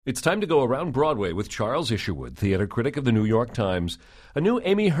It's time to go around Broadway with Charles Isherwood, theater critic of the New York Times. A new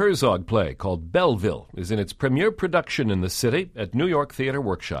Amy Herzog play called Belleville is in its premiere production in the city at New York Theater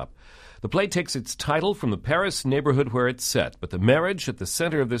Workshop. The play takes its title from the Paris neighborhood where it's set, but the marriage at the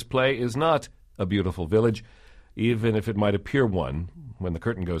center of this play is not a beautiful village, even if it might appear one when the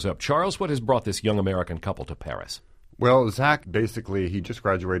curtain goes up. Charles, what has brought this young American couple to Paris? Well, Zach, basically, he just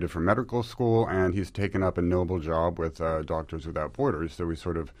graduated from medical school, and he's taken up a noble job with Doctors Without Borders, so he's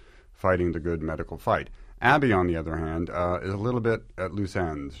sort of fighting the good medical fight. Abby, on the other hand, is a little bit at loose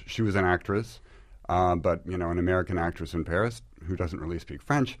ends. She was an actress, but, an American actress in Paris who doesn't really speak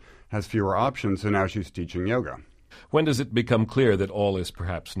French has fewer options, so now she's teaching yoga. When does it become clear that all is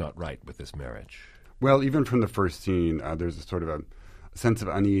perhaps not right with this marriage? Well, even from the first scene, there's a sort of a sense of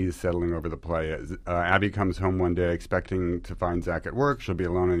unease settling over the play. Abby comes home one day expecting to find Zach at work. She'll be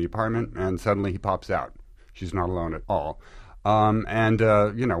alone in the apartment, and suddenly he pops out. She's not alone at all. Why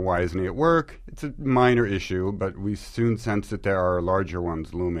isn't he at work? It's a minor issue, but we soon sense that there are larger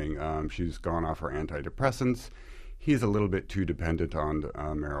ones looming. She's gone off her antidepressants. He's a little bit too dependent on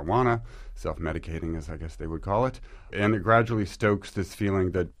marijuana, self-medicating, as I guess they would call it. And it gradually stokes this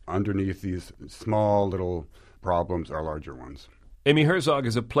feeling that underneath these small little problems are larger ones. Amy Herzog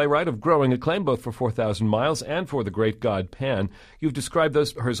is a playwright of growing acclaim both for 4,000 Miles and for The Great God Pan. You've described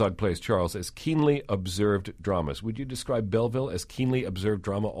those Herzog plays, Charles, as keenly observed dramas. Would you describe Belleville as keenly observed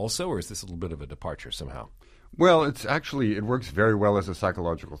drama also, or is this a little bit of a departure somehow? Well, it works very well as a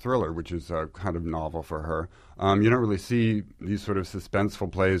psychological thriller, which is kind of novel for her. You don't really see these sort of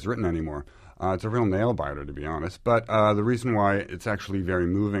suspenseful plays written anymore. It's a real nail-biter, to be honest. But the reason why it's actually very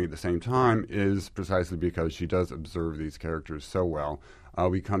moving at the same time is precisely because she does observe these characters so well.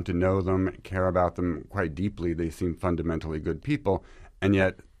 We come to know them, care about them quite deeply. They seem fundamentally good people. And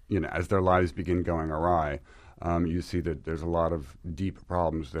yet, as their lives begin going awry, you see that there's a lot of deep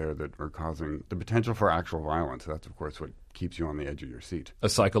problems there that are causing the potential for actual violence. That's, of course, what keeps you on the edge of your seat. A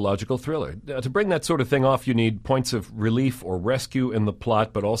psychological thriller. To bring that sort of thing off, you need points of relief or rescue in the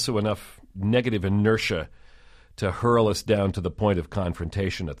plot, but also enough negative inertia to hurl us down to the point of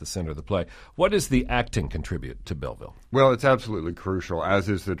confrontation at the center of the play. What does the acting contribute to Belleville? Well, it's absolutely crucial, as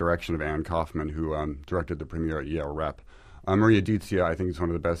is the direction of Anne Kaufman, who directed the premiere at Yale Rep. Maria Ditzia, I think, is one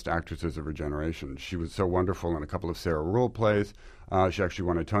of the best actresses of her generation. She was so wonderful in a couple of Sarah Ruhl plays. She actually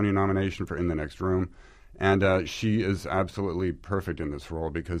won a Tony nomination for In the Next Room. And she is absolutely perfect in this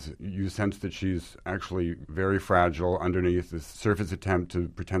role because you sense that she's actually very fragile underneath this surface attempt to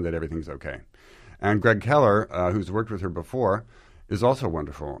pretend that everything's okay. And Greg Keller, who's worked with her before, is also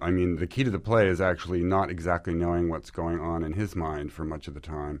wonderful. I mean, the key to the play is actually not exactly knowing what's going on in his mind for much of the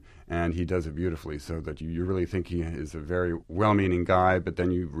time, and he does it beautifully so that you really think he is a very well-meaning guy, but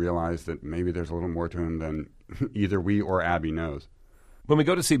then you realize that maybe there's a little more to him than either we or Abby knows. When we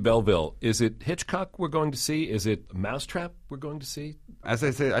go to see Belleville, is it Hitchcock we're going to see? Is it Mousetrap we're going to see? As I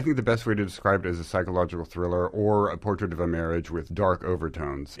say, I think the best way to describe it is a psychological thriller or a portrait of a marriage with dark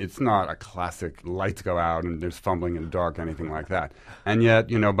overtones. It's not a classic lights go out and there's fumbling in the dark, anything like that. And yet,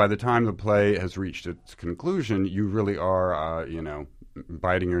 by the time the play has reached its conclusion, you really are,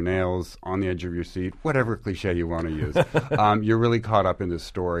 biting your nails, on the edge of your seat, whatever cliche you want to use. You're really caught up in this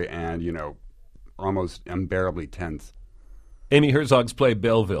story and, almost unbearably tense. Amy Herzog's play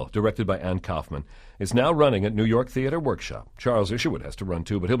Belleville, directed by Anne Kaufman, is now running at New York Theater Workshop. Charles Isherwood has to run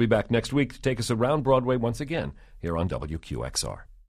too, but he'll be back next week to take us around Broadway once again here on WQXR.